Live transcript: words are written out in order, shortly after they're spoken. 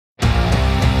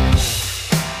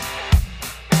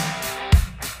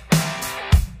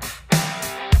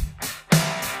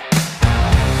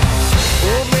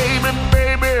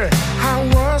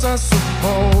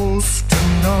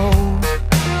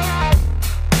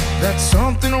that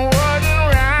something wasn't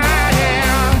right.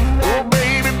 Yeah. Oh,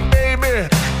 baby, baby,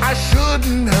 I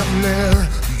shouldn't have let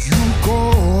you go.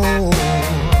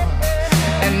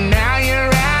 And now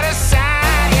you're out of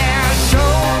sight. Yeah,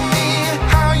 show me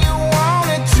how you want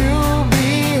it to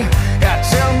be. Yeah,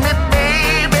 tell me,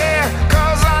 baby,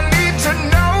 'cause I need to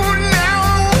know now.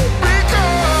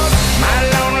 Because my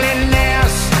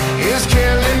loneliness is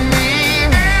killing me.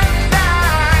 And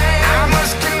I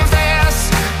must confess,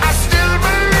 I still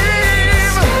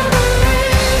believe.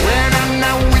 When I'm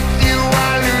not with you,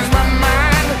 I lose my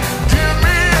mind. Give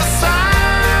me a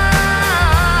sign.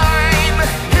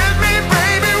 Hit me,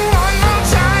 baby, one more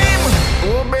time.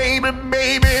 Oh, baby,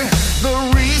 baby, the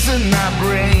reason I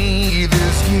breathe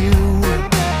is you.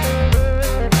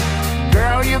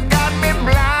 Girl, you got me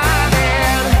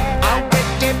blinded. Oh,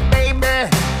 with it, baby,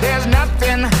 there's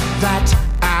nothing that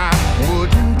I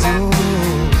wouldn't do.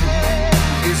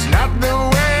 It's not the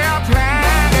way I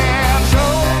planned it.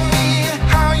 Show me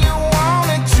how you want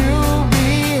it to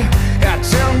be. Yeah,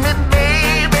 tell me,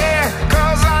 baby,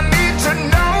 'cause I need to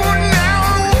know now.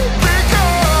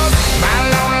 Because my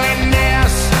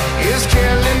loneliness is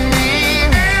killing me.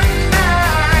 And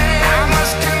I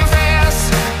must confess,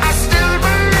 I still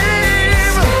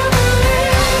believe.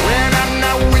 When I'm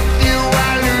not with you,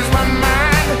 I lose my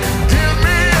mind. Give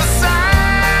me a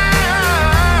sign.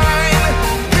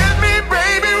 Hit me,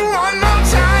 baby, one more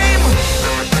time.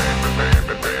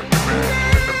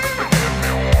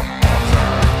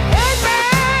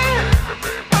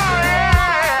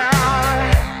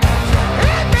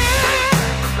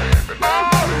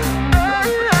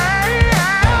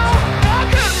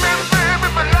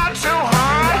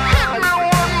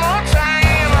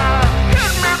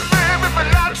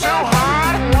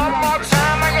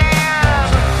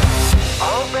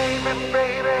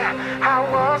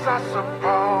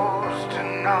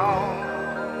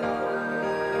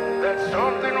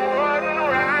 Something wasn't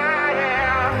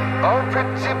right. Oh,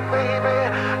 pretty baby,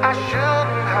 I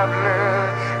shouldn't have left